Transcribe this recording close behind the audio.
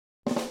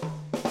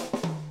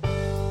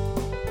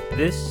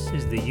This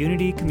is the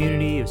Unity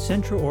Community of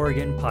Central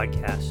Oregon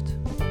podcast.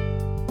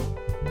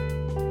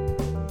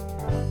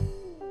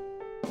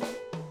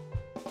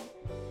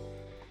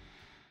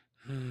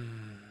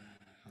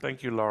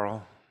 Thank you,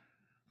 Laurel.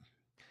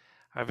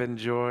 I've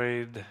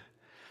enjoyed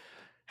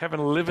having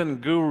a living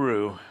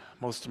guru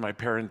most of my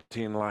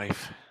parenting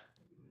life.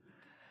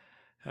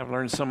 I've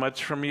learned so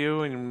much from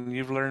you, and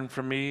you've learned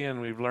from me,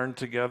 and we've learned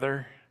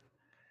together.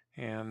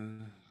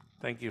 And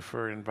thank you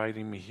for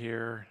inviting me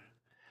here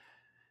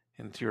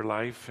into your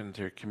life,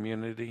 into your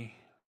community.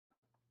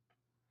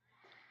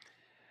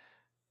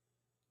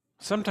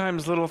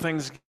 Sometimes little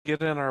things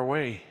get in our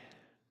way,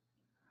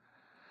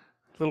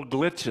 little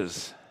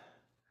glitches.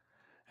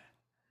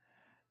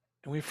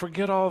 And we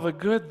forget all the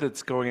good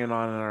that's going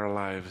on in our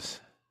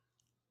lives.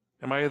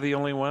 Am I the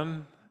only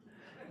one?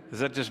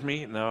 Is that just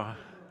me? No,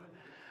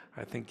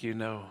 I think you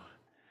know.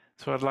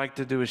 So what I'd like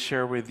to do is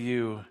share with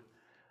you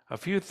a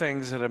few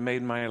things that have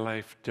made my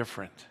life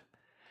different.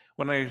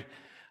 When I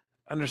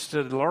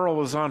understood Laurel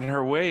was on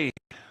her way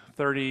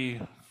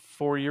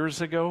 34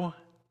 years ago,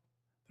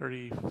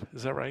 30,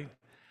 is that right?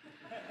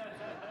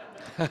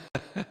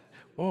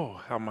 Oh,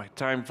 how my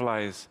time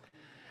flies.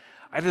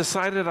 I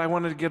decided I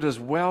wanted to get as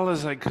well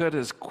as I could,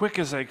 as quick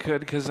as I could,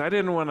 because I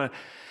didn't want to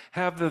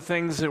have the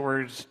things that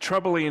were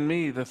troubling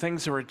me, the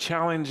things that were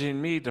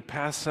challenging me, to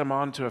pass them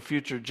on to a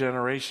future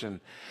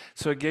generation.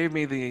 So it gave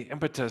me the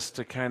impetus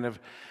to kind of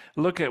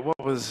look at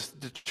what was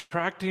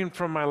detracting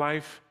from my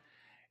life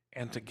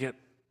and to get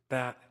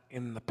that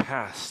in the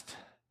past.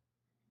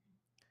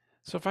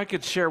 So if I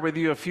could share with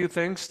you a few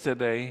things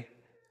today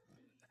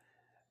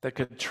that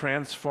could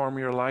transform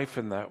your life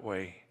in that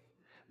way.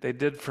 They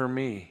did for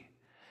me.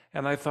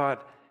 And I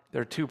thought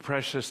they're too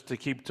precious to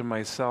keep to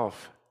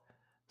myself.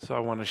 So I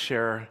want to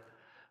share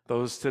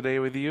those today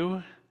with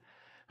you.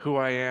 Who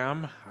I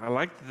am. I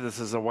like that this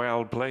is a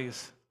wild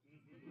place.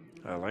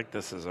 I like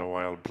this as a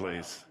wild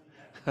place.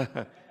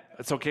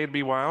 It's okay to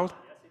be wild?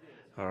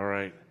 All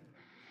right.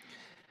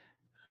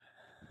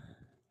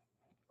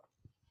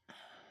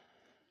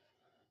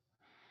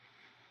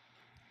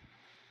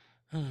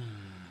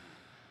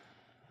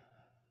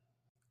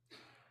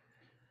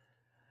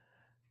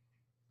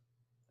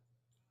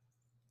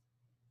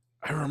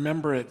 I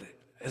remember it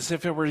as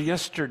if it were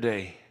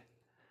yesterday.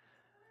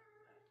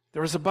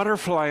 There was a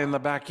butterfly in the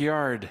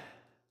backyard.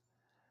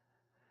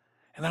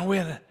 And I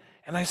went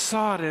and I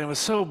saw it, and it was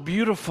so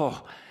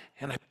beautiful,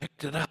 and I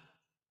picked it up.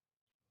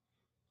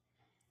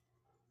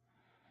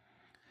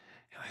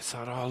 And I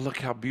thought, oh, look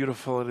how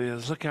beautiful it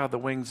is. Look how the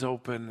wings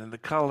open and the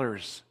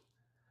colors.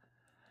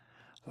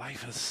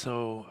 Life is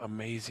so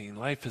amazing.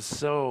 Life is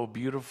so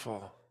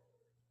beautiful.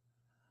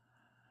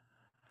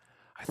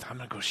 I thought, I'm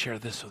going to go share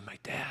this with my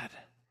dad.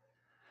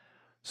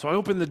 So I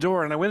opened the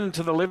door and I went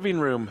into the living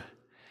room.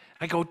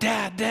 I go,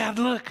 Dad,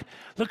 look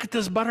at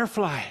this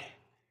butterfly.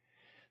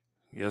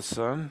 Yes,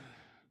 son.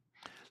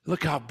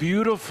 Look how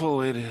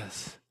beautiful it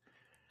is.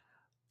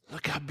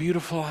 Look how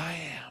beautiful I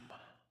am.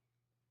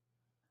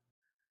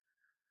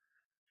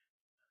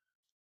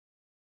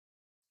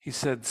 He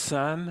said,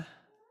 son,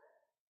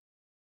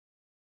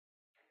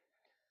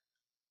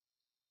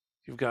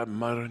 you've got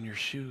mud on your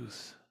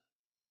shoes.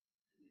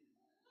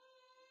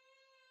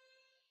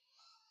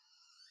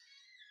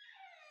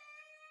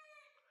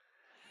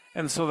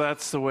 And so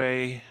that's the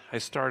way I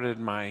started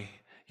my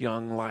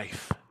young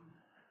life.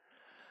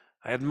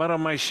 I had mud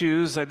on my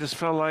shoes. I just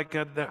felt like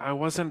I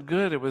wasn't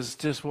good. It was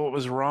just what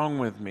was wrong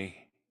with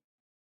me.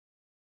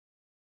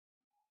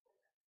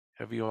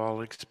 Have you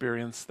all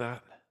experienced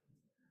that?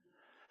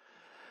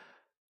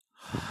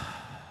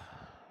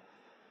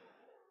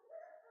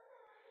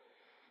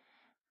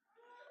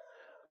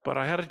 But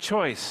I had a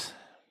choice.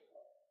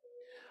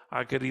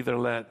 I could either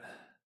let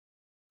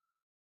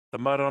the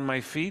mud on my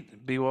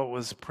feet be what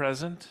was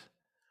present,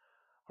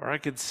 or I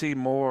could see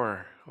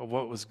more of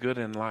what was good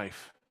in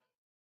life.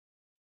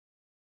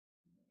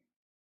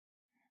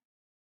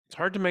 It's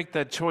hard to make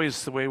that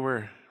choice the way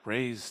we're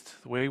raised,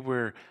 the way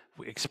we're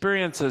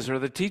experiences or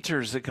the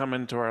teachers that come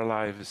into our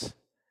lives,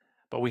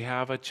 but we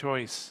have a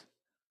choice.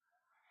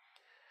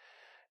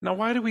 Now,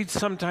 why do we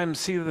sometimes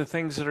see the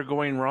things that are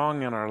going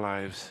wrong in our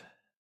lives?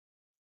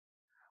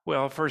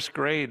 Well, first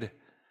grade, do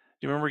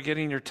you remember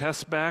getting your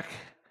test back?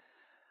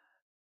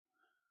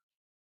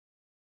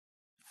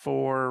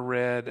 4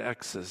 red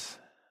X's.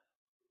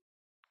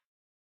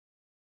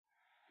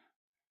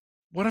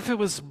 What if it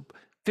was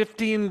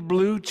 15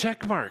 blue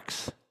check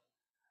marks?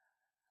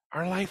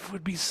 Our life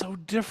would be so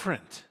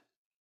different.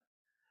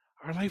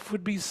 Our life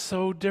would be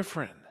so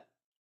different.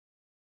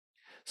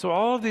 So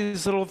all of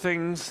these little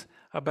things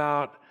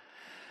about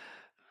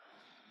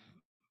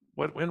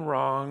what went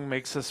wrong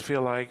makes us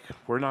feel like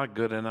we're not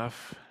good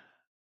enough.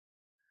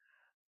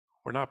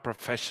 We're not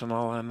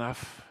professional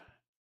enough.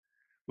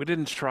 We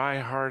didn't try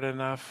hard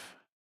enough.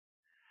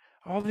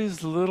 All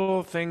these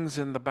little things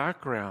in the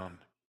background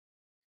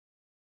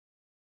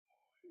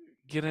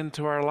get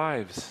into our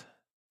lives.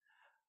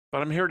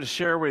 But I'm here to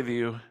share with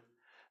you,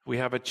 we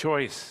have a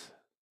choice.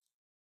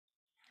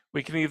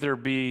 We can either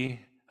be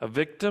a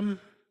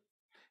victim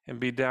and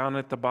be down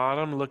at the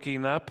bottom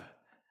looking up,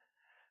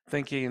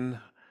 thinking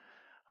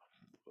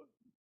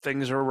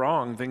things are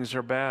wrong, things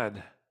are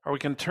bad. Or we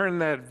can turn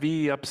that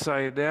V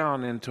upside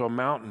down into a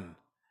mountain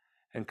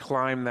and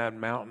climb that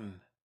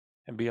mountain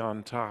and be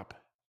on top.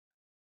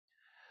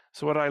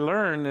 So what I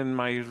learned in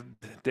my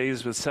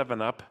days with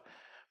 7-Up,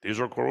 these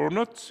are cola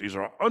nuts, these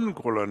are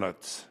uncola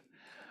nuts.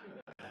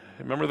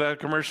 Remember that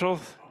commercial?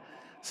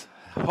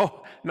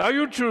 Oh, now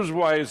you choose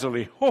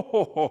wisely. Ho,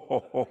 ho, ho,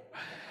 ho, ho.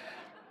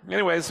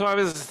 Anyway, so I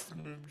was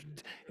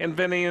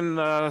inventing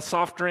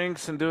soft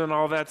drinks and doing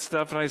all that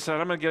stuff, and I said,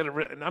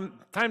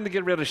 time to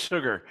get rid of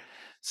sugar.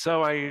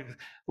 So I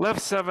left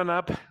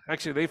 7-Up.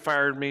 Actually, they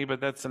fired me, but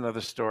that's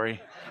another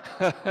story.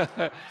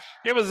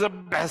 It was the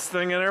best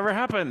thing that ever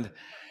happened.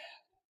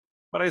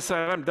 But I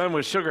said, I'm done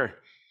with sugar.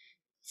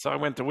 So I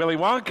went to Willy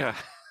Wonka.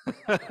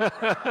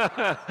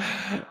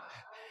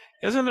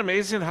 Isn't it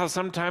amazing how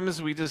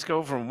sometimes we just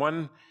go from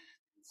one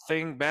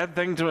bad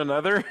thing to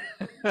another?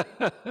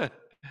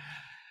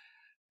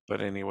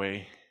 But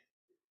anyway,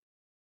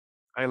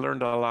 I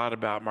learned a lot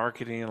about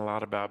marketing, a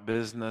lot about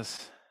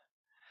business,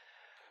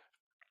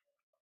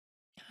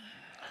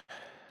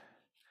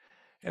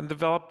 and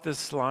developed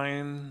this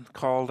line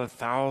called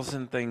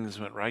 1,000 Things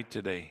Went Right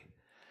Today.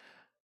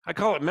 I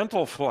call it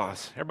mental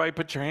floss. Everybody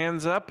put your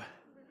hands up.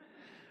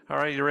 All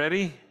right, you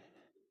ready?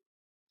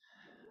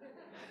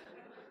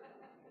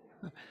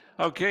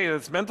 Okay,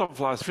 that's mental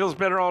floss. Feels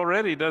better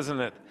already, doesn't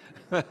it?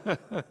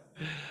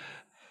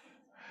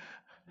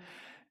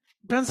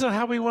 Depends on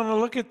how we want to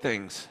look at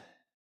things.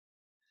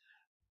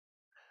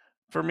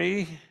 For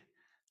me,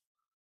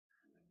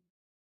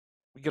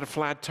 you get a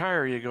flat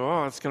tire, you go,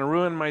 oh, it's going to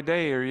ruin my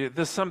day, or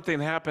this something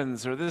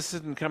happens, or this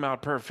didn't come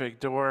out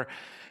perfect, or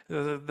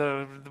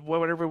the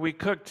whatever we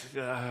cooked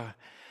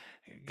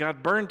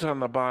got burnt on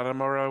the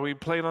bottom, or we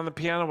played on the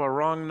piano a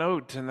wrong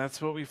note, and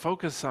that's what we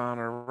focus on,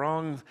 or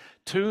wrong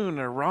tune,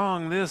 or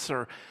wrong this,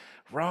 or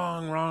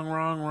wrong,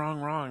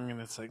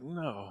 and it's like,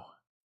 no.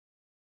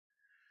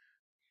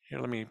 Here,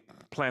 let me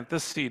plant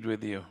this seed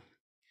with you.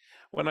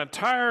 When a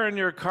tire in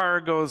your car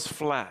goes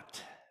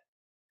flat,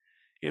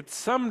 it's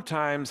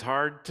sometimes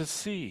hard to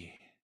see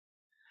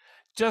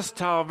just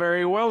how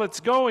very well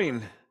it's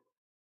going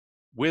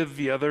with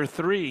the other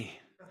three.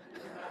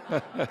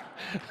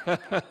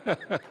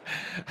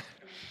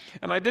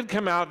 And I did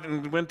come out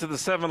and went to the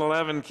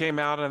 7-Eleven, came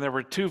out, and there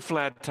were 2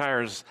 flat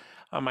tires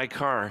on my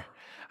car.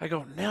 I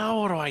go,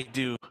 now what do I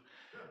do?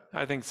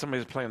 I think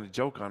somebody's playing a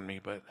joke on me,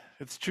 but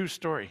it's a true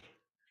story.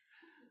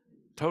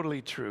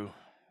 Totally true.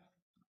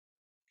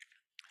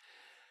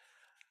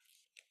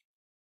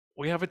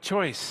 We have a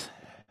choice.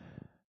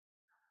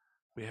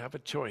 We have a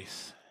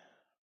choice.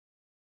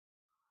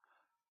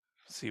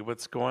 See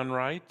what's going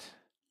right,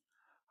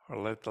 or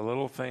let the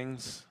little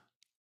things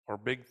or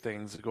big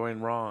things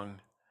going wrong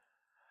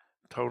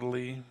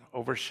totally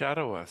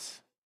overshadow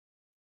us.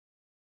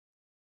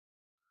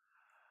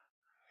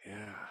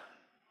 Yeah,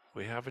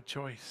 we have a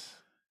choice.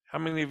 How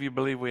many of you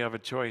believe we have a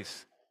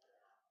choice?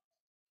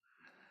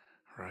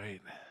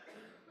 Right.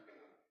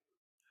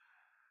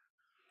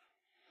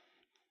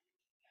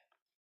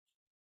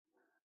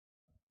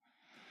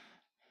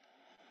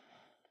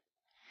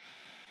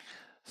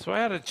 So I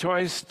had a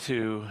choice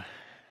to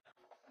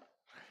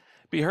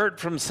be hurt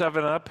from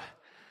 7-Up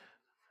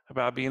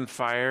about being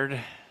fired.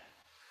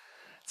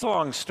 It's a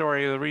long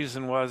story. The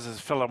reason is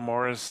Philip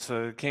Morris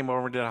came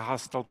over and did a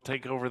hostile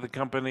takeover of the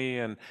company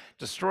and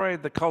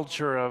destroyed the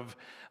culture of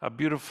a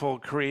beautiful,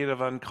 creative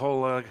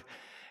Uncola.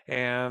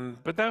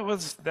 But that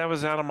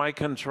was out of my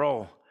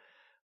control.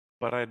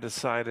 But I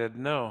decided,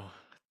 no,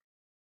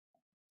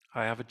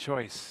 I have a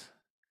choice.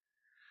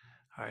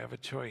 I have a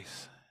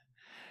choice.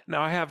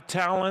 Now I have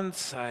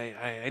talents.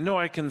 I know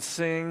I can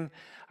sing.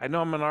 I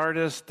know I'm an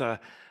artist.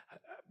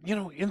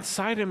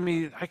 Inside of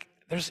me,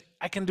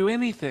 I can do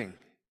anything.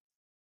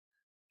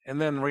 And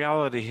then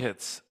reality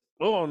hits.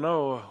 Oh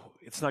no,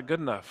 it's not good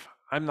enough.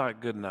 I'm not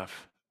good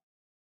enough.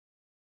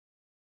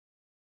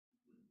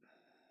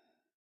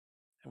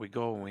 And we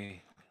go and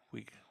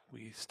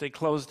we stay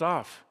closed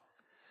off.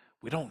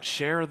 We don't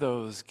share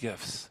those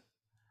gifts.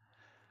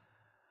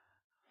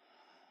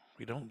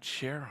 We don't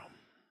share them.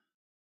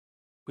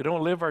 We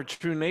don't live our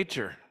true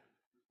nature.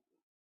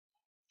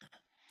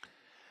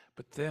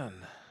 But then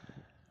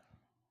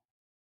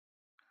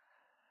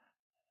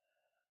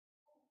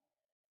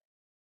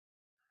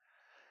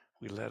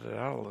we let it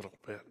out a little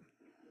bit.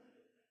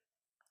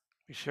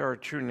 We share our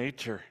true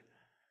nature.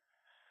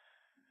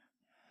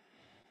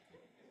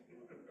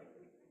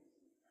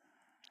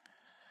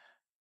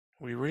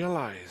 We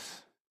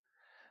realize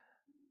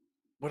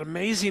what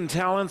amazing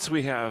talents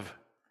we have.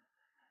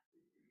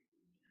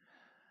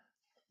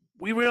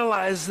 We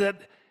realize that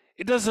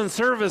it doesn't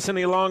serve us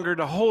any longer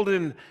to hold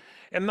in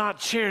and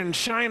not share and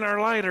shine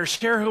our light or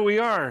share who we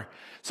are.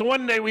 So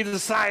one day we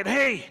decide,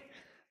 hey,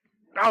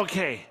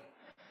 okay,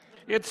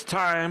 it's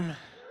time.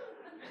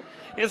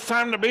 It's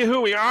time to be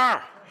who we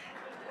are.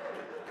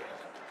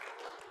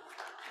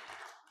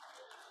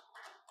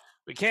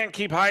 We can't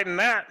keep hiding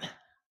that.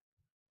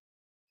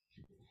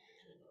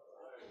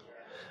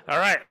 All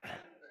right.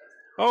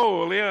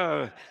 Oh,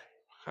 yeah.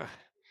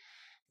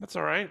 That's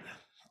all right.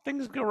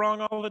 Things go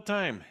wrong all the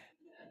time.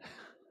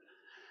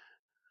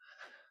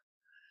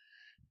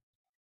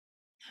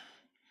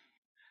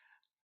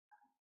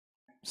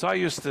 So I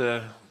used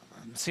to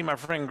see my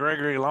friend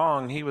Gregory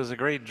Long. He was a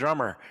great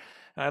drummer.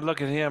 I'd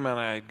look at him and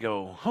I'd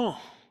go, "Huh,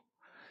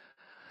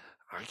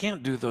 I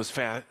can't do those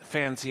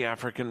fancy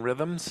African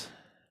rhythms."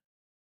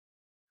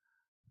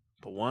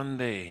 But one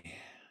day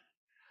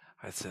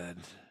I said,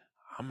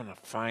 I'm going to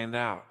find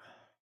out.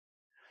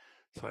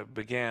 So I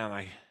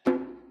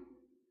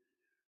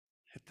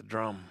hit the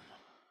drum.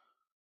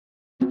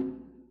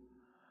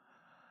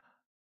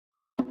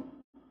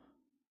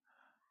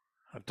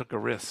 I took a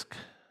risk.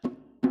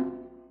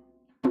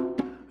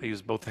 I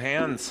used both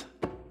hands.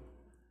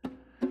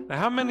 Now,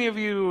 how many of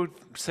you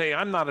say,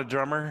 I'm not a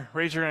drummer?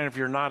 Raise your hand if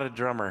you're not a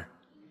drummer.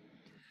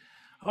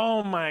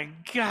 Oh my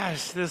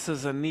gosh, this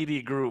is a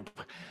needy group.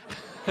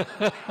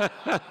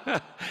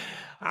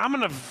 I'm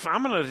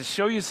gonna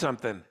show you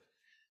something.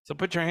 So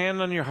put your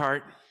hand on your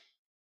heart.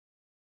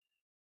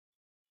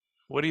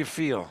 What do you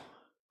feel?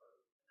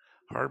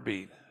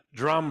 Heartbeat.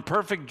 Drum,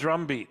 perfect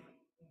drum beat.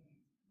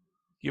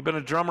 You've been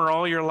a drummer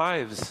all your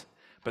lives,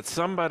 but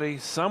somebody,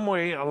 some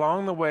way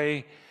along the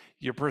way,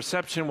 your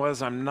perception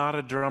was, I'm not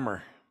a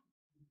drummer.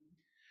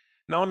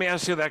 Now let me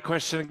ask you that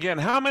question again.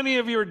 How many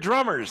of you are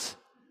drummers?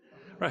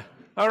 Right.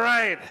 All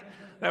right,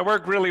 that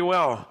worked really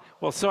well.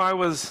 Well, so I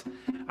was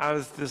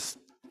this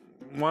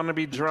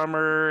wannabe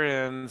drummer,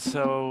 and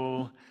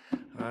so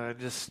I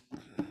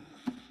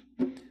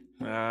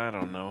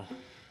don't know.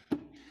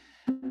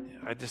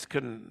 I just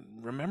couldn't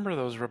remember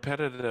those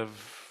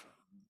repetitive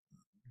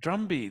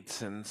drum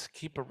beats and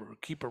keep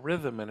a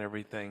rhythm and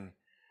everything.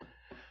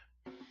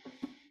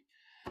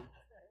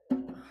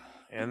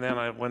 And then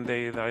one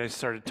day I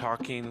started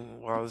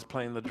talking while I was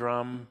playing the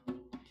drum,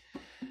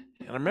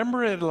 and I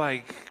remember it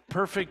like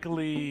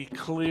perfectly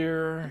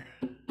clear.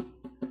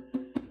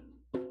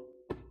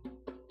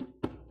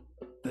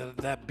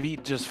 That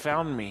beat just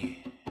found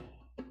me.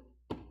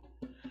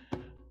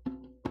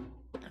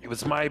 It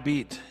was my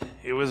beat.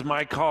 It was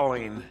my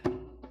calling.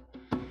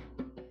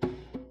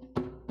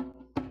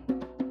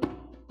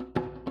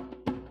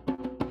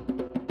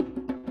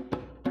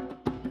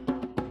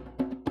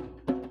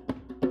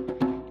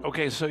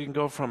 Okay, so you can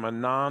go from a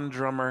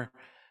non-drummer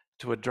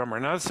to a drummer.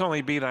 Now, that's the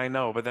only beat I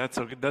know, but that's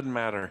okay. It doesn't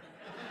matter.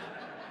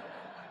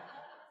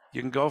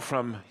 You can go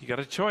from, you got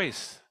a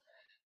choice.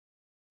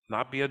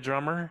 Not be a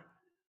drummer,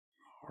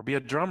 or be a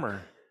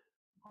drummer,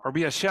 or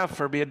be a chef,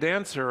 or be a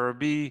dancer, or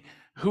be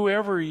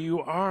whoever you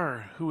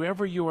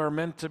are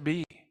meant to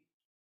be.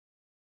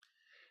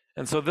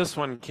 And so this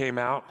one came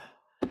out.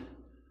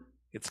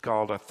 It's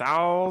called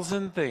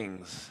 1,000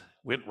 Things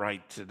Went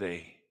Right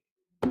Today.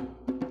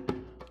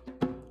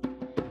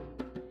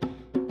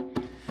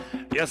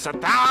 Yes,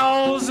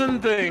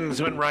 1,000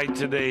 things went right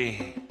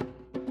today.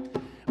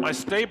 My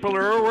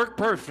stapler worked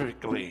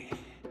perfectly.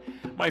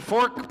 My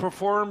fork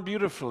performed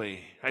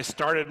beautifully. I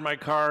started my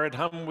car at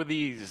hum with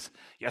ease.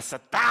 Yes,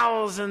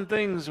 1,000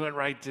 things went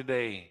right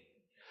today.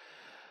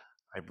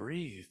 I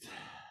breathed.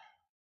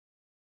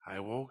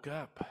 I woke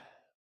up.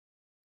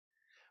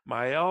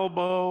 My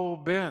elbow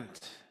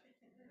bent.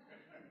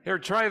 Here,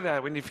 try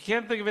that. When you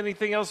can't think of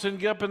anything else when you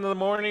get up in the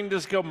morning,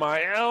 just go,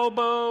 my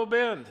elbow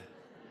bent.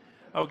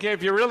 Okay,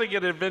 if you really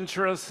get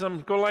adventurous,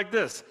 go like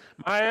this.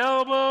 My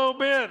elbow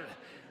bent.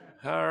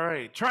 All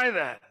right, try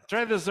that.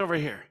 Try this over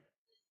here.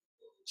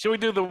 Should we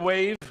do the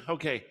wave?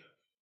 Okay.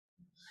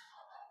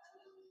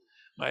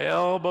 My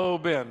elbow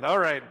bent. All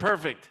right,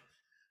 perfect.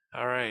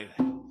 All right.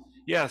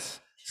 Yes,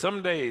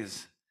 some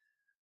days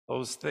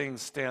those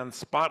things stand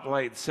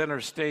spotlight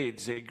center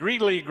stage. They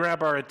greedily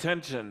grab our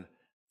attention,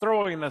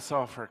 throwing us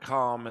off our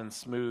calm and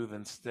smooth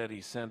and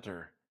steady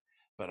center.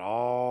 But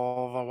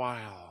all the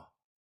while,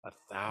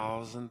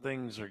 1,000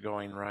 things are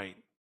going right.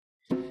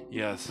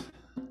 Yes,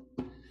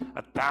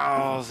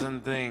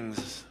 1,000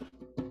 things.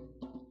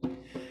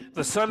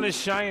 The sun is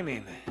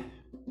shining.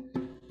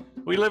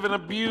 We live in a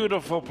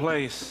beautiful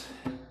place.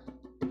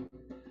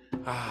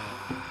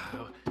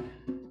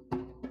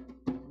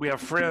 We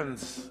have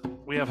friends.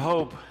 We have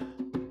hope.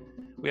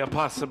 We have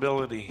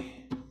possibility.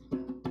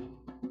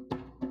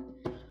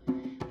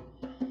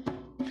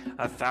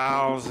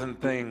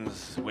 1,000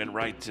 things went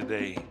right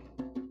today.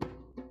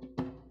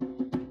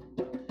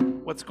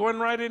 What's going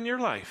right in your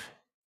life?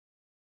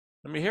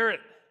 Let me hear it.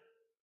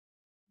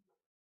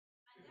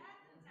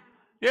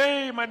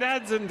 Yay, my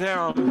dad's in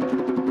town.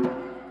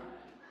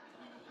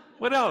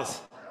 What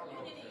else?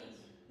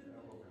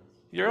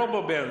 Your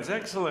elbow bends,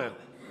 excellent.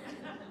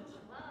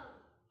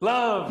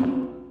 Love.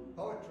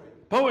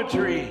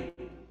 Poetry.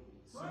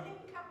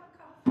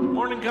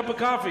 Morning cup of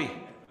coffee.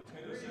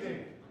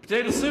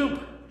 Potato soup.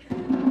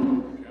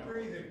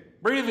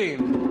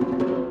 Breathing.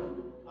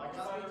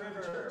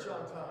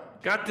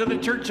 Got to the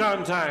church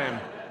on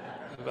time.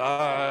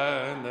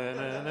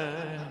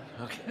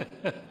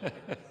 Okay.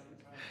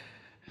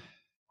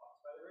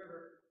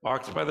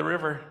 Walks by the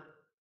river.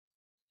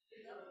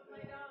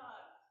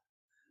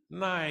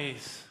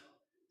 Nice.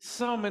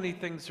 So many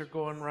things are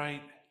going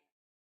right.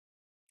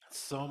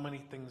 So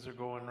many things are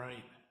going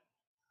right.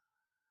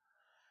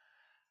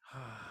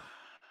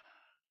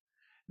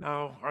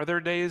 Now, are there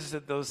days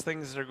that those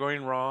things that are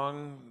going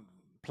wrong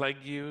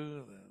plague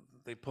you?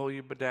 They pull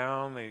you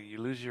down, you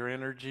lose your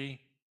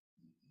energy?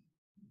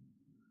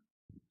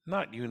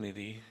 Not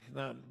unity.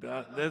 Not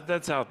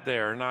that's out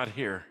there, not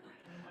here.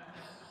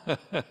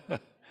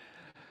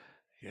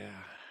 Yeah.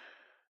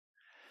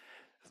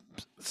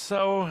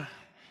 So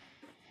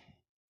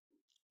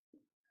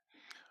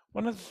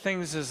one of the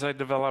things is I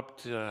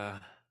developed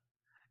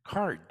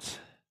cards.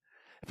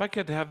 If I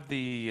could have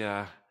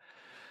the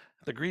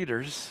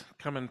greeters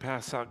come and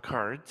pass out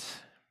cards.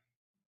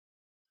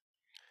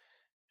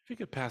 If you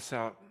could pass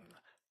out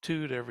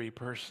 2 to every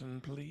person,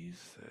 please,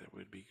 that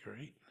would be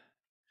great.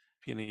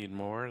 If you need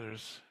more,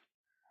 there's.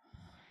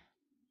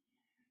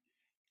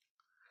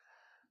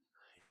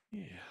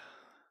 Yeah.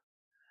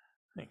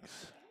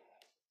 Thanks.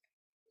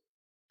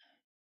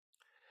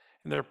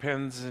 And there are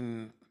pens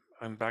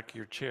on back of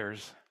your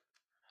chairs.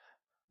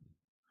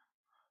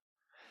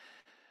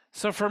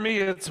 So for me,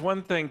 it's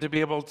one thing to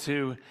be able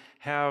to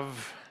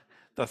have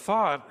the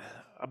thought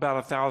about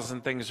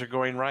 1,000 things are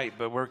going right,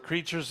 but we're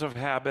creatures of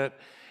habit,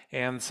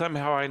 and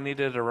somehow I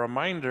needed a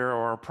reminder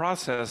or a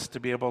process to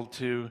be able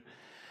to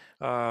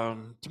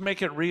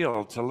make it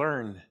real, to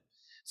learn.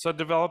 So I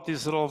developed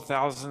these little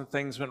 1,000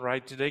 things went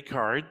right today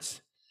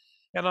cards,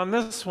 and on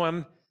this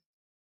one,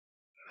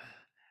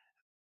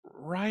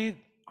 right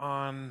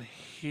on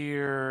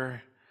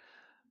here,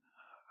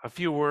 a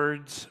few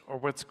words or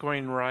what's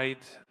going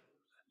right.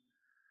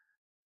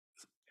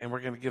 And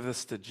we're going to give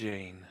this to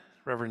Jane,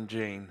 Reverend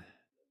Jane.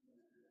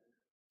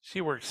 She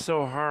worked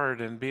so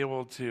hard and be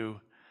able to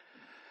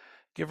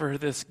give her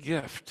this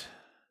gift.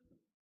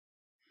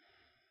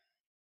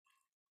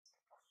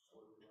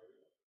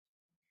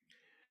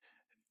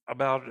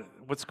 About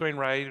what's going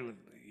right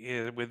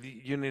with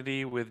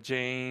unity, with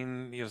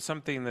Jane,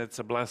 something that's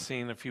a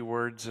blessing, a few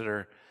words that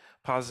are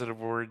positive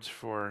words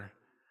for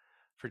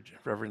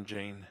Reverend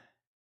Jane.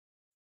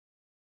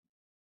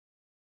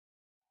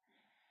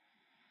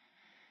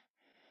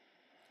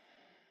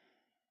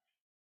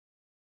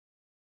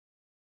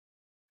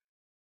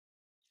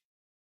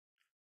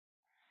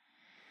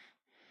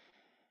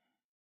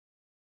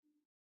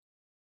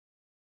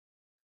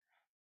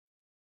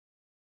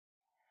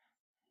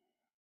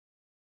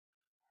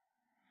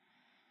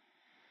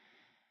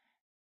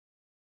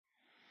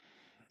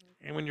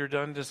 And when you're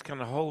done, just kind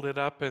of hold it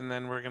up, and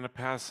then we're going to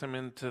pass them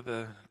into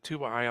the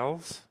 2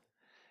 aisles,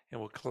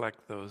 and we'll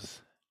collect those.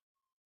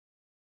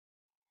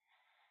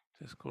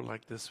 Just go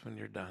like this when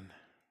you're done.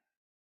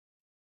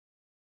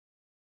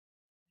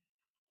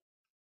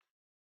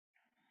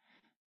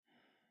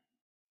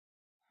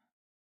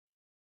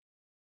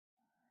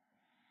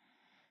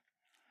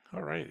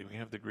 All right, if we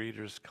have the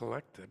greeters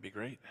collect, that'd be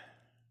great.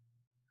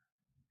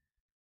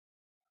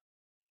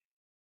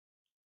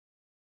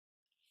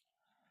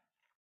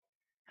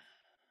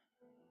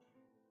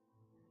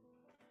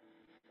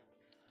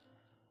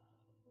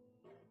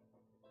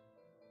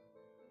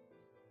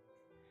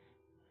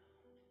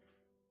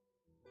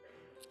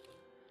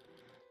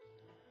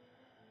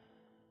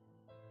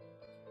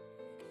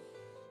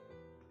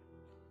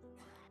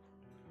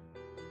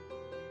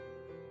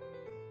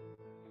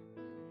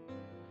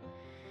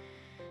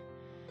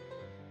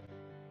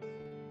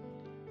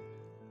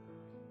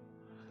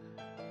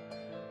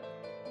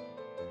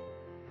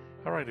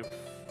 All right, if you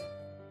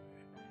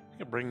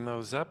can bring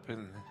those up,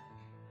 and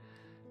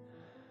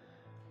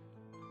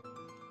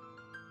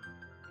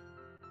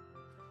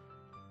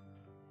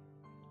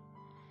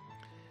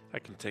I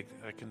can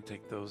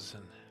take those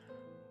and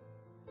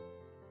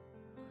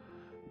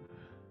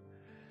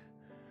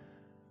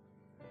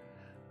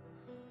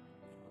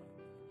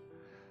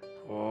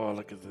oh,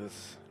 look at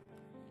this.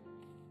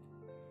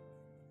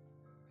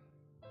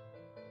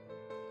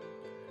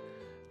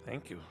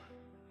 Thank you.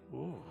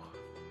 Ooh.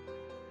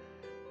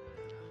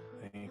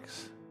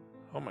 Thanks.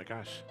 Oh my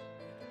gosh.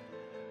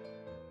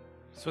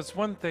 So it's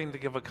one thing to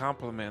give a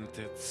compliment,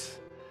 it's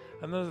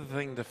another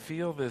thing to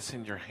feel this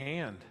in your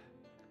hand.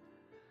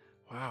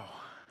 Wow.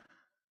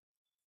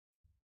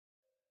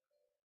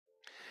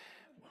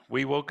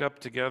 We woke up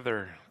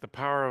together, the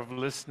power of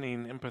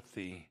listening,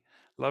 empathy,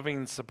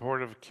 loving,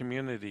 supportive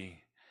community.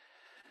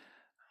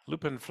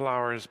 Lupin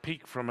flowers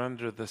peek from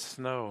under the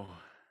snow.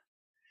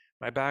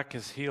 My back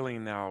is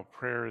healing now.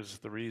 Prayer is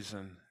the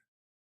reason.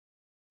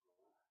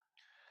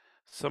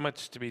 So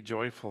much to be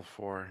joyful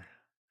for.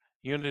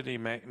 Unity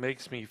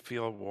makes me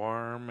feel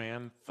warm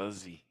and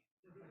fuzzy.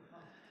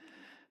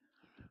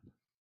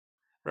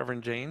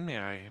 Reverend Jane, may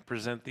I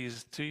present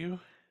these to you?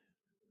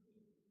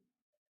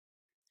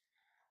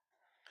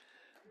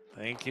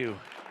 Thank you.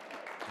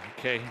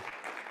 Okay.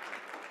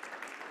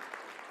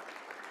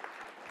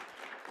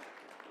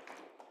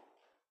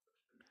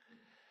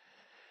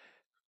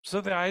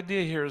 So the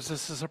idea here is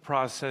this is a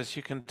process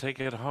you can take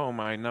it home.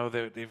 I know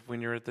that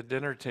when you're at the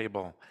dinner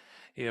table,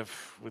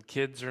 if with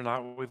kids or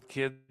not with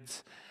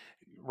kids,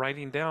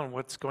 writing down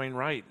what's going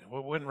right,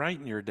 what went right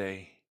in your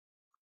day.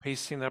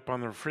 pasting up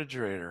on the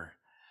refrigerator.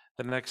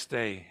 The next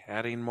day,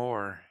 adding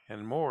more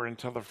and more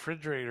until the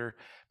refrigerator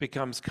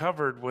becomes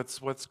covered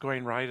with what's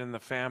going right in the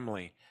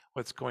family,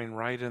 what's going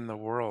right in the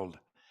world.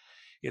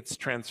 It's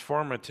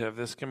transformative.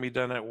 This can be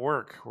done at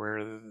work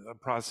where the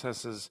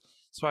process is.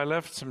 So I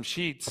left some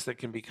sheets that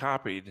can be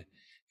copied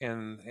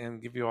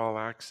and give you all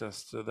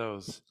access to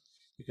those.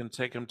 You can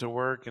take them to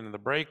work in the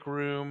break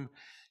room.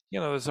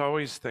 There's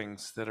always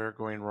things that are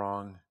going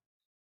wrong.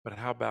 But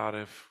how about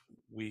if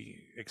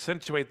we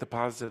accentuate the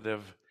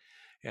positive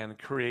and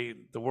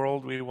create the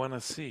world we want to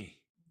see?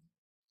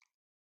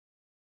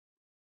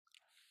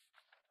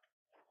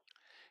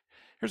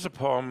 Here's a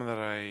poem that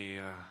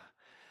I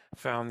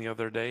found the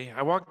other day.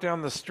 I walk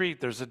down the street.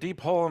 There's a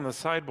deep hole in the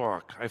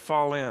sidewalk. I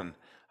fall in.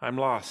 I'm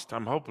lost.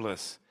 I'm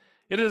hopeless.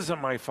 It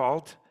isn't my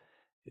fault.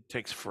 It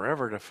takes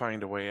forever to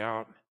find a way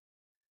out.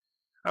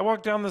 I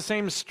walk down the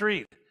same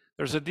street.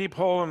 There's a deep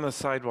hole in the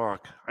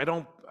sidewalk.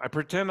 I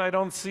pretend I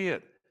don't see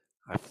it.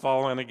 I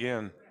fall in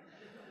again.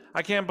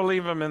 I can't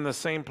believe I'm in the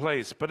same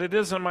place, but it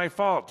isn't my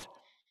fault.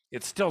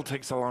 It still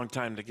takes a long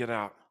time to get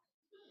out.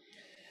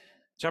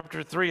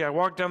 Chapter 3, I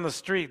walk down the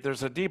street.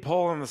 There's a deep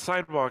hole in the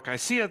sidewalk. I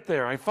see it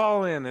there. I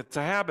fall in. It's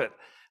a habit.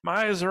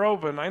 My eyes are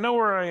open. I know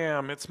where I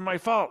am. It's my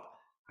fault.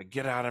 I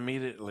get out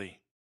immediately.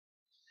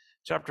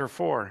 Chapter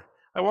 4,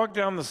 I walk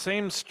down the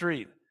same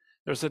street.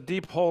 There's a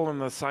deep hole in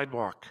the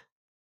sidewalk.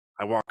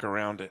 I walk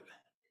around it.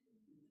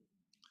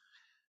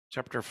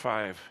 Chapter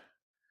 5,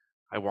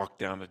 I walk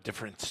down a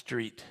different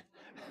street.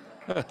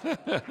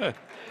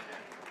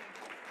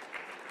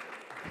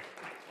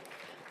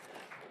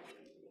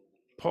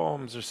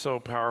 Poems are so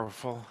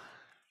powerful.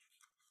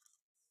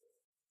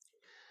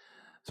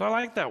 So I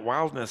like that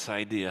wildness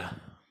idea.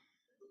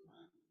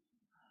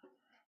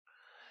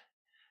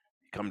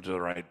 Come to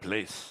the right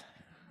place.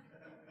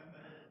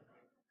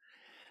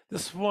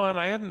 This one,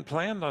 I hadn't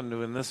planned on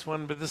doing this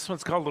one, but this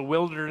one's called The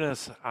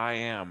Wilderness I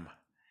Am.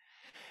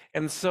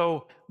 And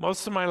so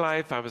most of my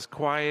life I was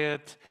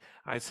quiet.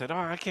 I said,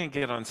 I can't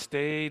get on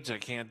stage. I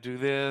can't do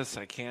this.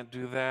 I can't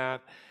do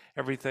that,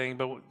 everything.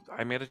 But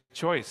I made a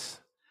choice.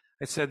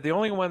 I said, the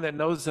only one that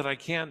knows that I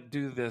can't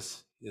do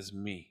this is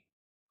me.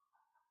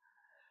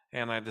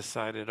 And I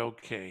decided,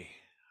 okay,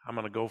 I'm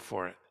going to go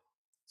for it.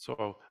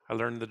 So I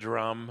learned the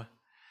drum,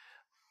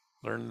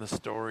 learned the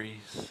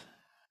stories.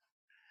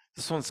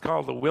 This one's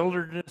called The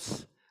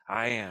Wilderness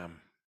I Am.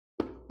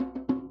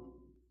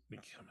 We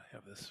can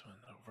have this one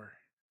over.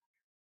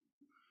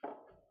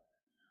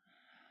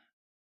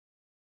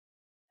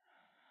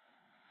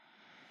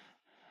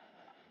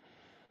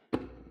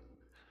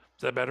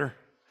 Is that better?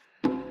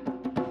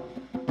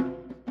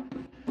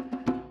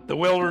 The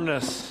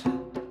wilderness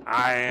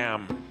I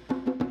am.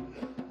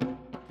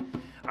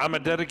 I'm a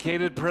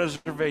dedicated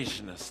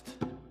preservationist,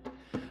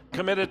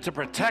 committed to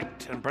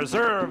protect and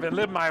preserve and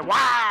live my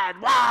wide,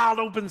 wild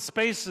open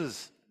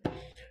spaces,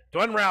 to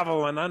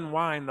unravel and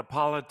unwind the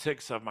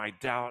politics of my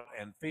doubt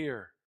and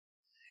fear.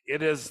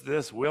 It is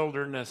this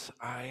wilderness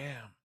I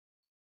am.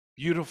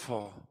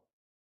 Beautiful,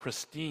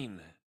 pristine,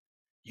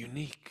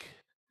 unique.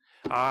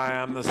 I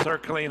am the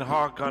circling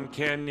hawk on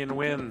canyon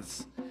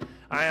winds.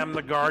 I am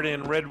the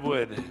guardian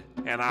redwood,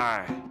 and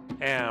I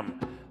am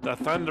the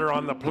thunder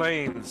on the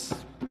plains.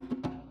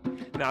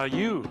 Now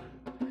you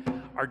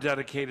are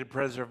dedicated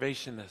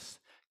preservationists,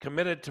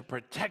 committed to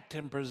protect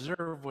and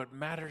preserve what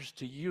matters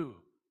to you,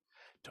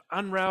 to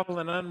unravel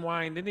and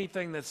unwind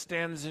anything that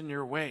stands in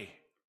your way,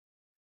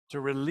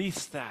 to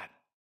release that,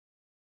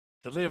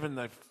 to live in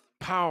the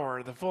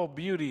power, the full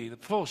beauty, the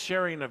full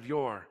sharing of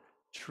your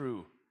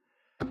true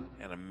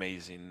and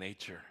amazing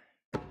nature.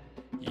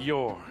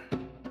 Your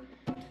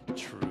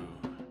true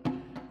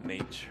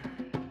nature.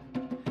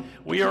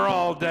 We are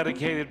all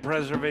dedicated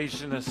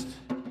preservationists,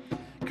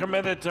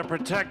 committed to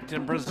protect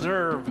and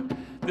preserve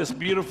this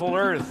beautiful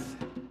earth,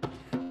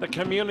 the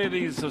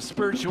communities of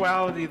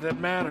spirituality that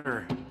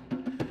matter,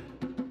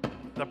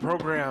 the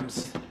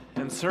programs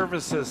and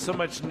services so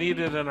much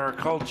needed in our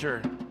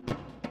culture.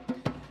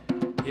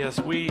 Yes,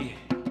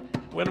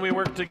 when we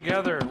work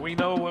together, we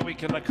know what we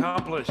can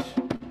accomplish.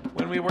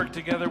 When we work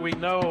together, we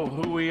know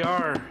who we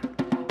are.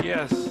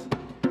 Yes,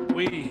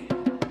 we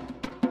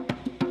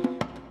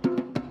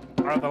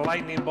are the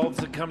lightning bolts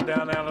that come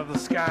down out of the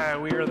sky.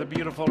 We are the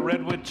beautiful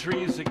redwood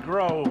trees that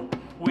grow.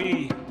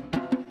 We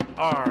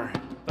are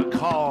the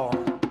call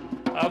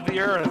of the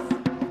earth.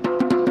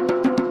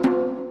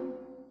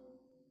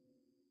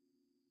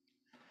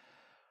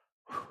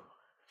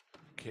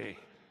 Okay.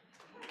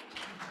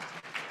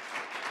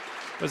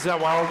 Was that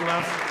wild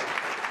enough?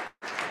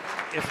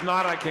 If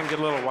not, I can get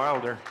a little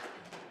wilder.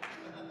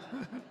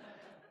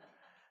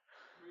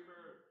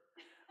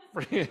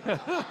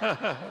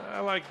 I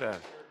like that.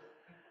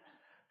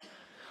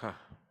 Huh.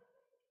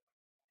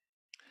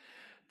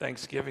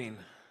 Thanksgiving.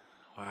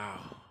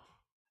 Wow.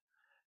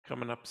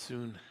 Coming up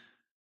soon.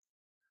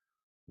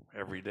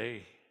 Every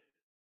day.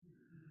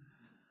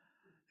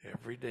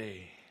 Every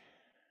day.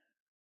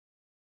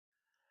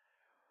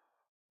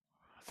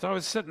 So I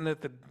was sitting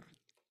at the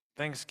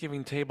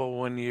Thanksgiving table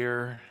one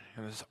year,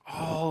 and there's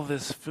all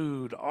this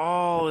food,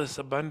 all this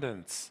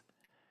abundance.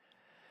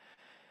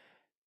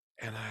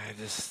 And I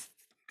just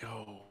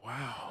go,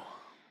 wow,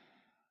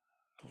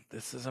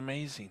 this is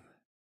amazing.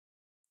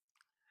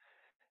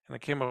 And I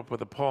came up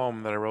with a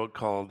poem that I wrote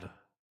called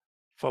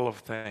Full of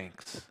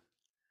Thanks.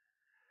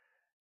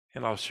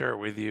 And I'll share it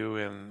with you,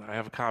 and I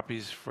have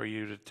copies for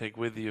you to take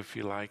with you if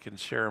you like and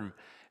share them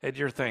at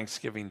your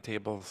Thanksgiving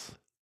tables.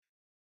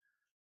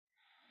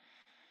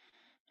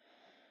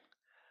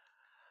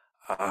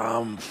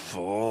 I'm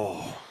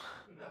full.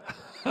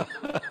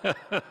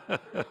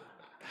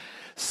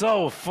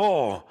 So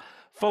full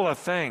of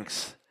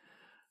thanks,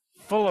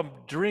 full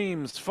of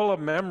dreams, full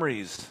of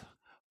memories,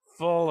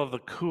 full of the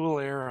cool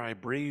air I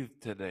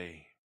breathed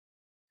today,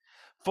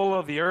 full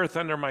of the earth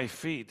under my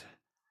feet,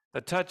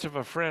 the touch of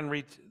a friend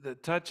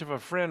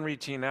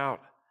reaching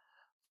out,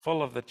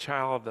 full of the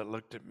child that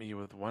looked at me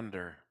with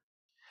wonder.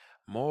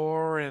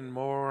 More and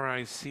more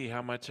I see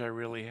how much I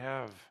really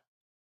have.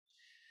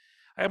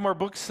 I have more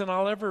books than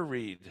I'll ever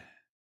read.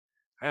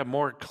 I have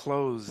more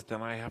clothes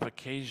than I have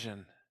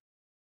occasion.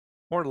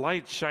 More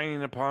light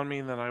shining upon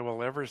me than I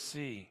will ever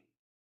see.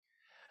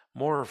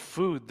 More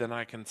food than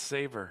I can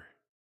savor.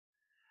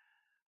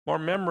 More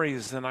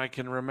memories than I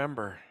can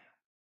remember.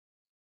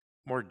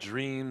 More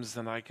dreams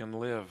than I can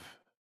live.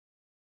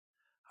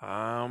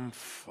 I'm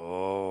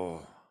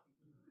full.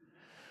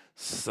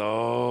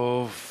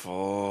 So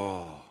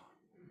full.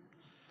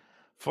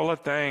 Full of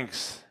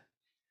thanks.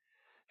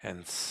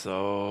 And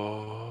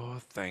so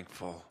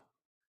thankful.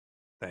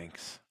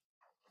 Thanks.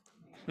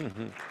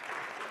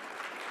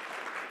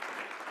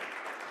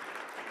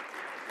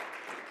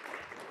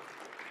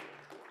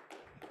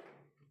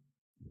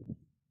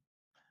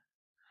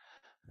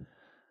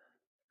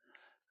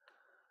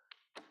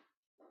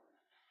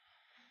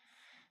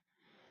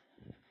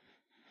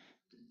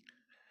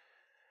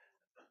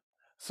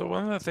 So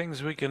one of the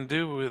things we can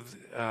do with,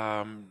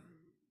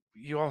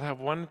 you all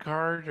have one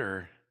card,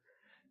 or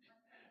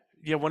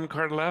you have one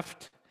card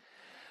left?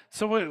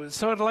 So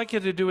what I'd like you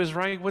to do is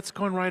write what's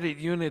going right at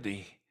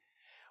Unity.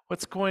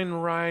 What's going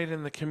right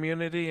in the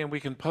community, and we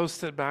can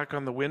post it back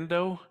on the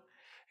window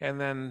and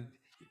then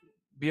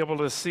be able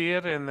to see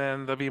it, and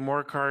then there'll be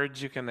more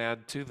cards you can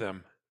add to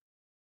them.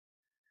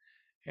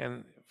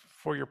 And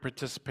for your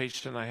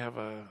participation, I have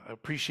a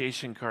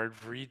appreciation card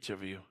for each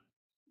of you.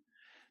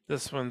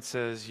 This one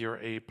says you're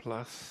A+.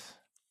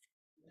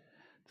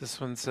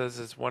 This one says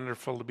it's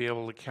wonderful to be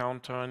able to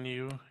count on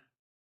you.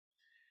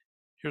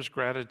 Here's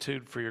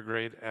gratitude for your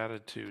great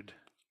attitude.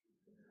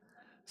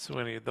 So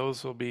any of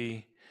those will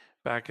be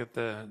back at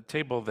the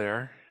table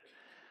there,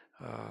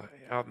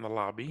 out in the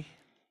lobby.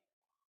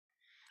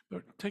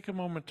 But take a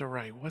moment to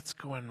write what's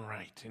going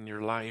right in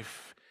your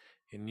life,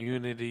 in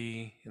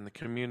Unity, in the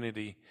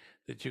community,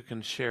 that you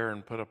can share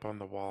and put up on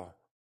the wall.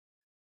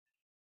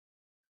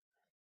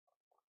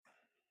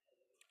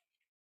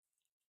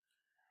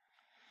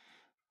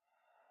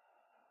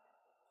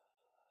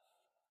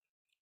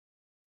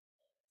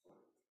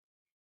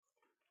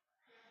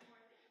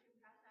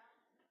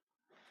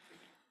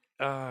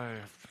 I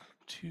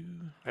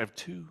have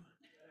two.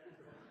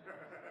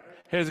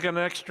 Here's got an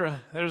extra.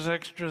 There's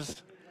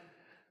extras.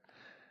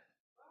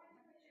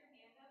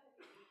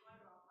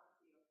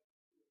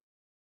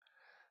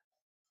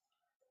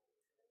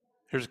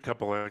 Here's a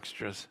couple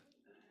extras.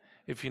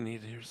 If you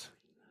need, here's.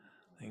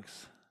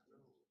 Thanks.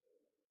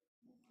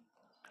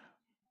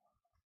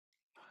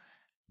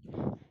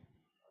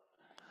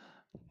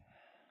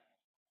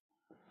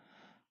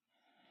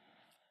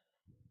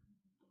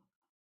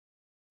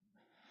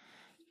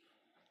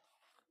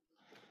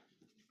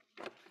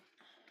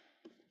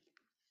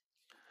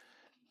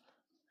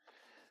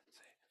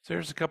 So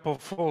there's a couple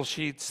full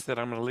sheets that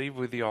I'm going to leave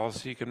with you all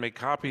so you can make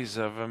copies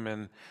of them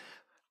and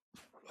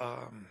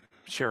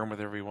share them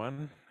with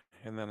everyone.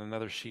 And then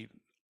another sheet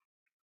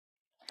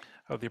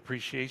of the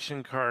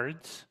appreciation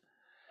cards.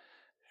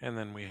 And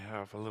then we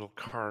have a little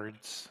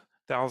cards.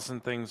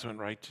 1,000 things went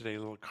right today,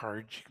 little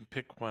cards. You can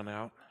pick one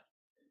out.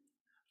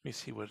 Let me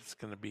see what it's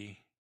going to be.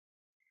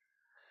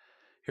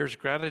 Here's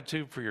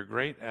gratitude for your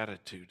great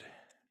attitude.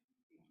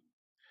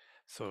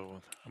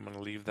 So I'm going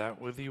to leave that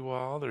with you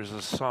all. There's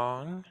a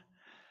song.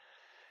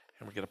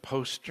 And we get a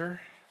poster.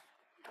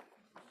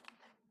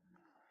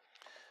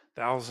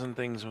 1,000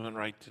 things went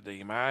right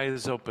today. My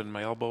eyes open,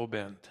 my elbow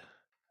bent.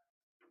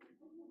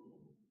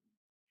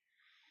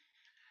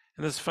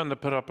 And this is fun to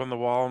put up on the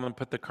wall and then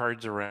put the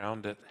cards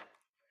around it.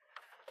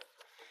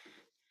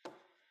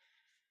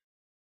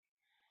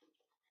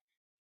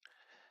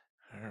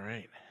 All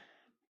right.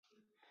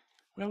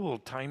 We have a little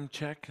time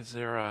check. Is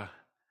there a...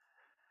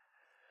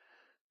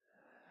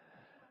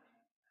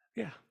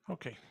 Yeah,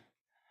 okay.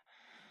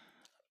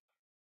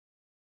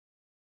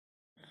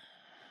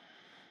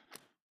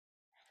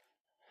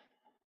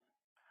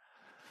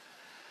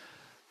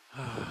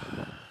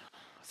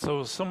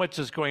 So much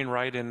is going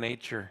right in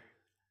nature.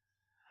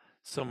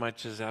 So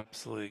much is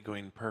absolutely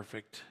going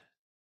perfect.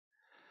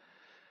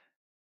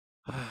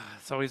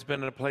 It's always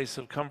been a place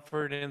of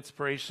comfort,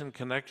 inspiration,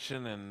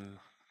 connection, and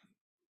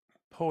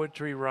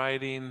poetry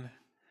writing.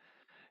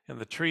 And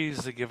the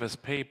trees that give us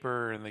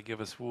paper, and they give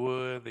us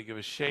wood, they give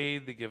us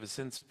shade, they give us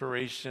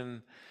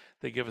inspiration,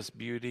 they give us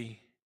beauty.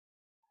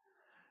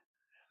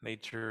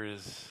 Nature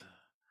is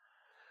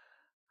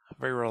a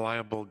very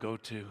reliable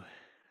go-to.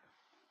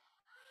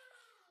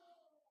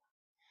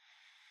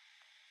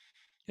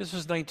 This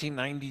was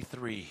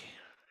 1993.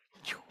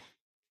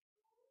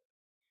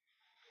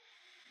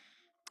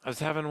 I was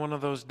having one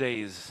of those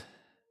days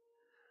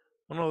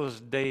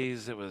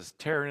that was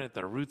tearing at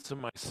the roots of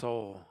my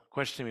soul,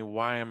 questioning me,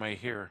 why am I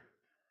here?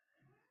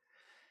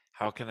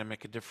 How can I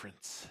make a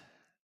difference?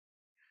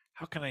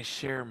 How can I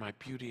share my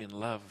beauty and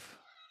love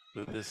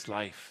with this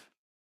life?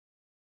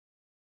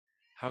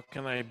 How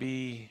can I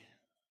be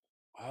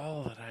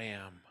all that I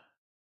am?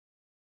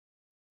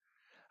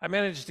 I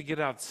managed to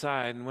get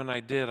outside, and when I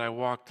did, I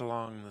walked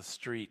along the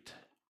street.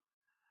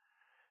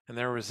 And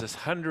there was this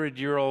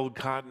 100-year-old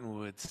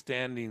cottonwood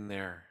standing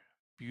there,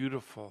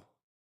 beautiful.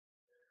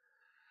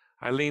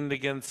 I leaned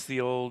against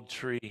the old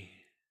tree,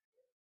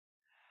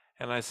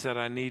 and I said,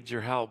 I need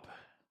your help.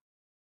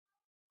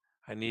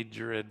 I need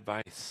your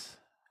advice.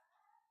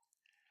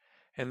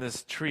 And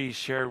this tree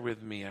shared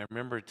with me, I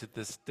remember to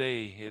this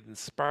day, it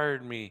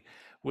inspired me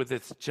with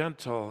its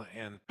gentle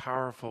and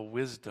powerful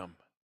wisdom.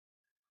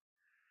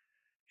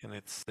 And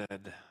it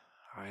said,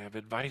 I have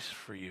advice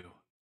for you.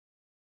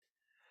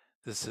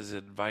 This is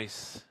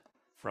advice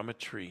from a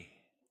tree.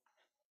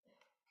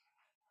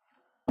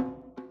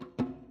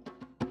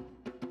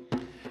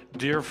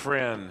 Dear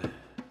friend,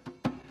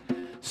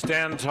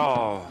 stand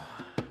tall,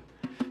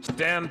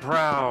 stand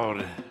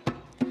proud,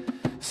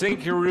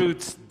 sink your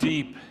roots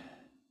deep,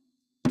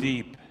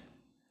 deep,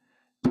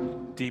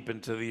 deep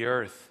into the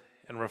earth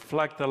and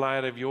reflect the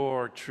light of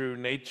your true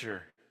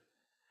nature.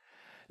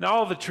 Now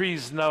all the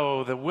trees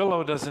know the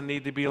willow doesn't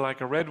need to be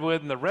like a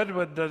redwood, and the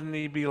redwood doesn't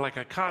need to be like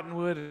a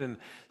cottonwood, and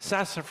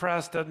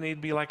sassafras doesn't need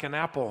to be like an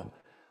apple.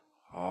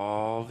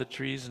 All the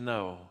trees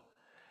know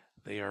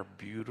they are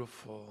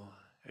beautiful,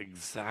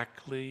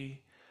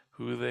 exactly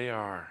who they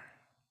are.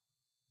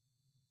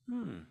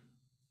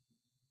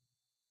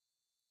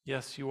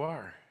 Yes, you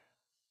are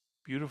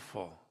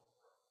beautiful,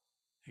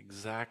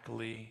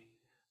 exactly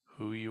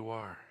who you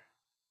are.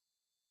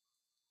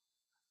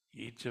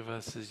 Each of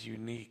us is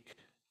unique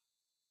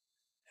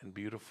and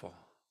beautiful.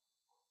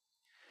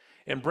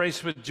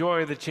 Embrace with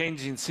joy the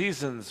changing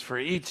seasons, for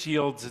each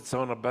yields its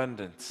own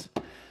abundance.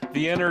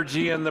 The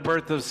energy and the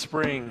birth of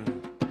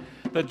spring,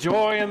 the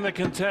joy and the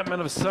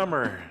contentment of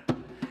summer,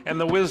 and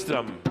the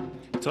wisdom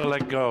to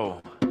let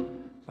go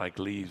like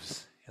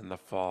leaves in the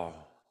fall,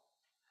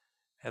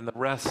 and the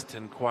rest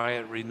and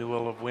quiet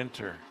renewal of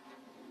winter.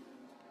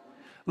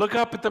 Look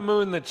up at the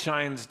moon that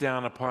shines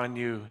down upon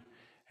you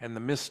and the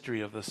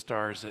mystery of the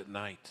stars at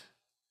night.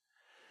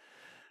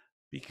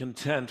 Be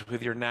content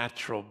with your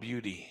natural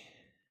beauty.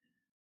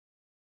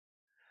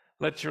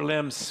 Let your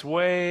limbs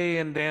sway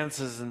in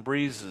dances and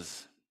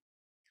breezes.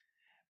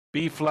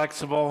 Be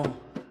flexible.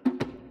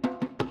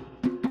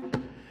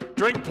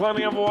 Drink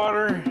plenty of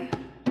water.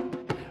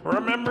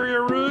 Remember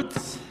your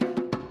roots.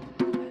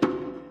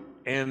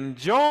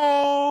 Enjoy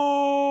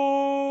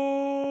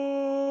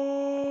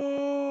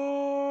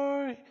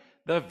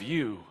the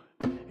view.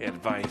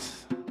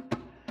 Advice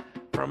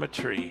from a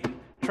tree.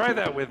 Try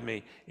that with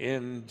me.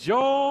 Enjoy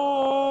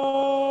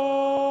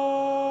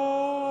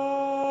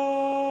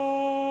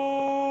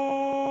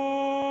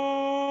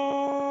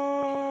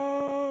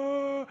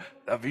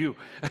the view.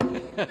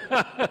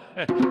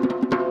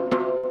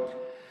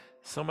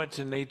 So much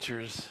in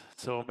nature's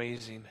so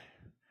amazing.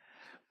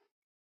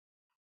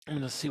 I'm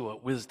going to see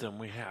what wisdom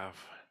we have.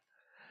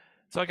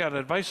 So I got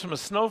advice from a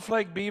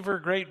snowflake, beaver,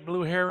 great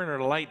blue heron,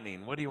 or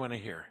lightning. What do you want to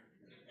hear?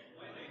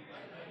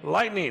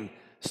 Lightning.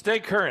 Stay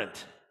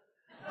current.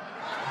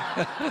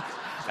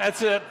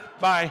 That's it.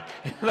 Bye.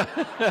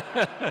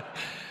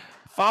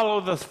 Follow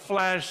the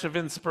flash of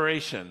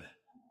inspiration.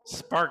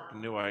 Spark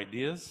new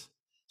ideas.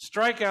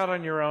 Strike out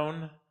on your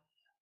own.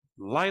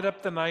 Light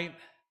up the night.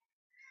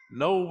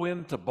 Know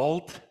when to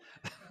bolt.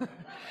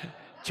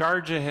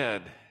 Charge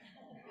ahead.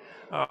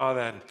 Oh,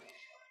 that.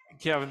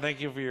 Kevin,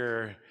 thank you for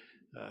your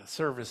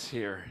service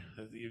here.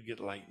 You get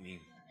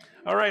lightning.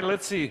 All right,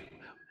 let's see.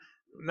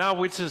 Now,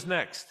 which is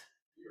next?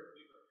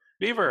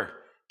 Beaver,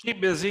 keep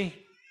busy.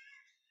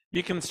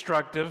 Be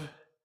constructive.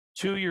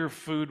 Chew your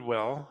food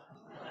well.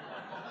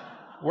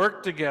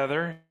 Work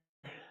together.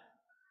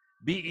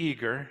 Be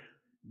eager.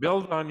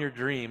 Build on your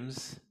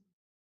dreams.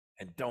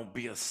 And don't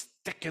be a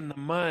stick in the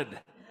mud.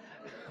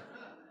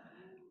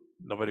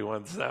 Nobody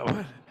wants that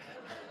one.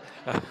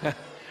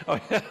 Oh,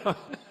 yeah.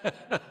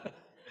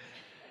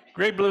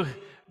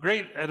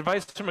 Great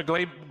advice from a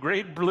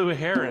great blue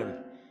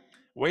heron.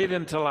 Wade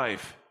into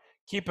life.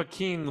 Keep a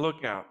keen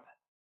lookout.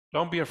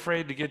 Don't be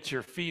afraid to get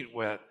your feet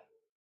wet.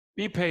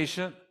 Be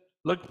patient.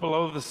 Look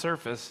below the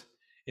surface.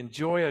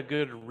 Enjoy a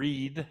good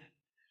read.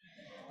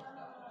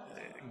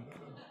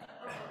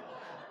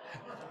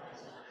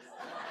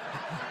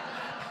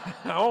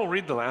 I won't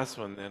read the last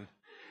one then.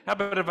 How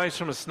about advice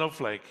from a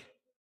snowflake?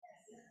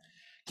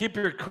 Keep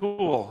your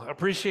cool.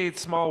 Appreciate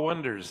small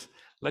wonders.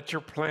 Let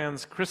your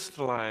plans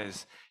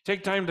crystallize.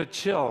 Take time to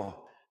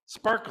chill,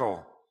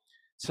 sparkle,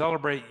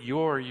 celebrate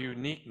your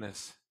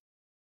uniqueness.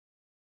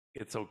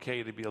 It's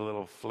okay to be a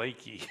little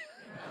flaky.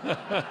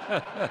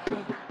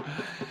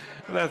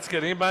 That's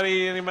good.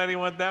 Anybody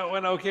want that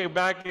one? Okay,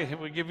 back.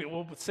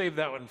 We'll save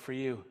that one for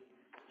you.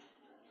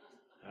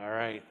 All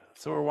right.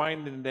 So we're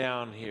winding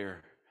down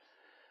here.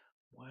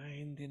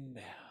 Winding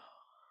down.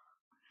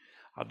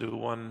 I'll do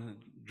one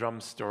drum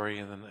story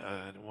and then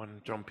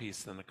one drum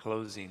piece and then a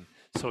closing.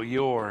 So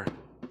your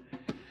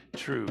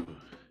true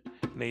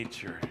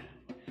nature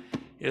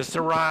is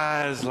to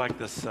rise like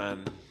the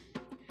sun,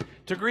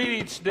 to greet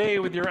each day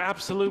with your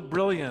absolute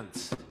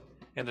brilliance,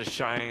 and to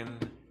shine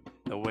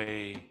the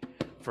way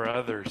for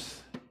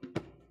others,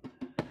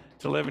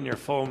 to live in your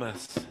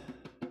fullness.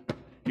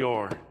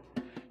 Your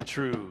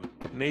true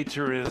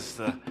nature is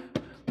the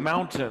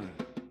mountain,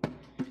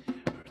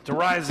 to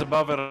rise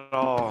above it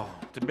all,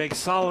 to make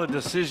solid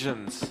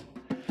decisions,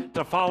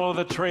 to follow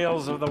the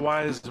trails of the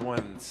wise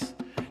ones,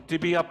 to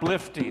be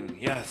uplifting,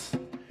 yes,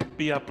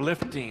 be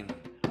uplifting,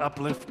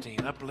 uplifting,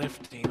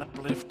 uplifting,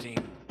 uplifting.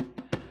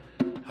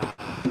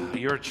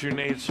 Your true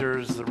nature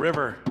is the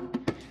river.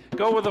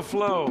 Go with the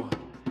flow,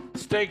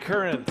 stay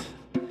current.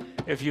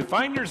 If you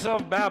find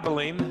yourself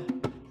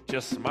babbling,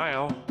 just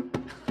smile,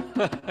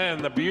 and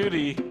the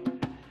beauty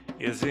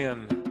is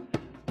in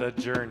the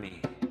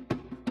journey.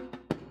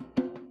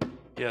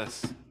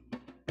 Yes,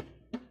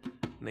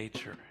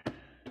 nature,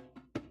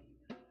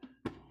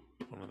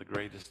 one of the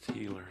greatest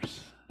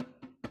healers.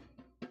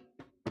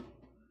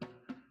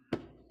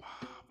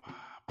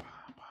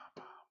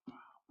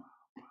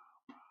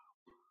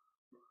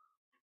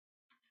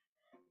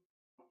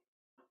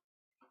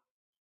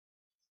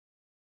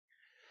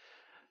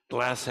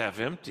 Glass half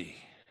empty,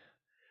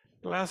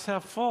 glass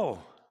half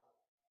full.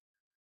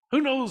 Who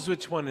knows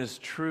which one is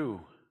true?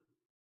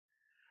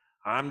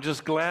 I'm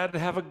just glad to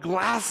have a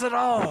glass at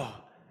all,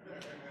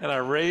 and I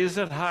raise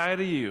it high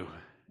to you.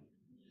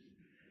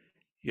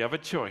 You have a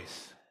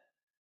choice.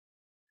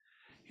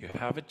 You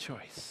have a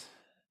choice.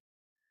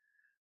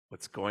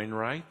 What's going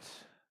right?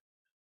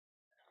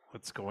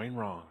 What's going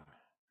wrong?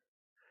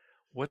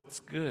 What's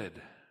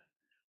good?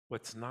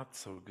 What's not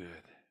so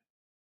good?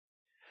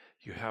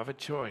 You have a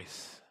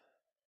choice.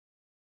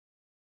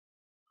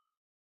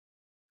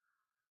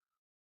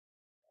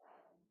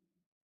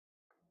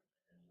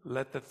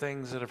 Let the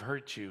things that have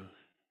hurt you,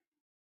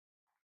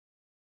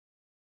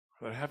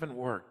 that haven't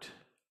worked,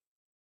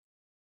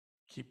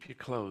 keep you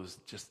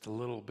closed just a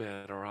little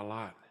bit or a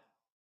lot.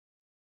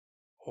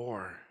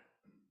 Or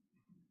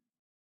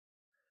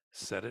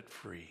set it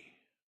free.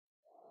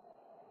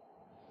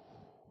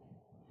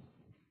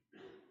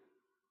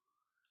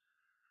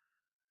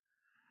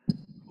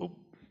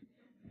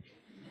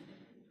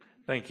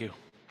 Thank you.